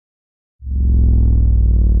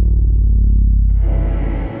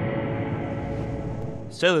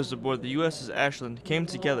Sailors aboard the USS Ashland came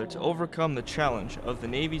together to overcome the challenge of the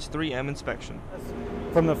Navy's 3M inspection.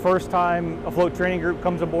 From the first time a float training group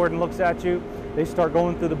comes aboard and looks at you, they start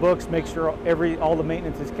going through the books, make sure all the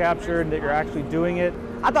maintenance is captured and that you're actually doing it.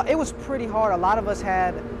 I thought it was pretty hard. A lot of us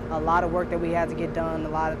had a lot of work that we had to get done, a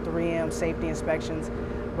lot of 3M safety inspections,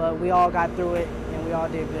 but we all got through it and we all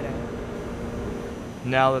did good at it.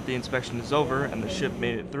 Now that the inspection is over and the ship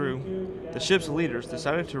made it through, the ship's leaders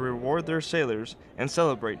decided to reward their sailors and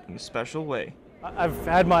celebrate in a special way. I've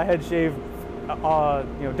had my head shaved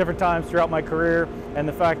different times throughout my career, and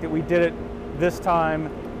the fact that we did it this time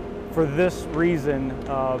for this reason,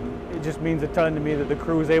 it just means a ton to me that the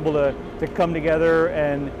crew was able to come together,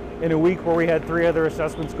 and in a week where we had 3 other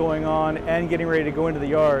assessments going on and getting ready to go into the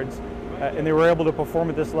yards, and they were able to perform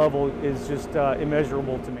at this level is just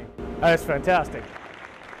immeasurable to me. That's fantastic.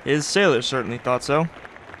 His sailors certainly thought so.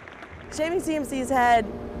 Shaving CMC's head,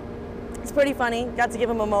 it's pretty funny. Got to give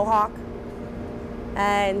him a mohawk,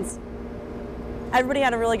 and everybody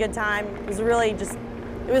had a really good time. It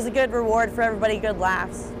was a good reward for everybody, good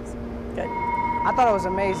laughs. Good. I thought it was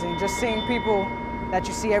amazing, just seeing people that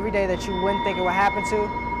you see every day that you wouldn't think it would happen to,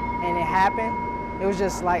 and it happened. It was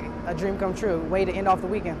just like a dream come true, way to end off the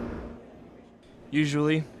weekend.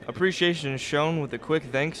 Usually, appreciation is shown with a quick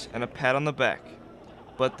thanks and a pat on the back,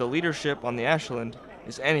 but the leadership on the Ashland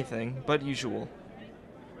is anything but usual.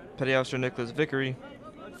 Petty Officer MC3 Vikre,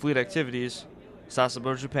 Fleet Activities,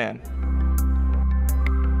 Sasebo, Japan.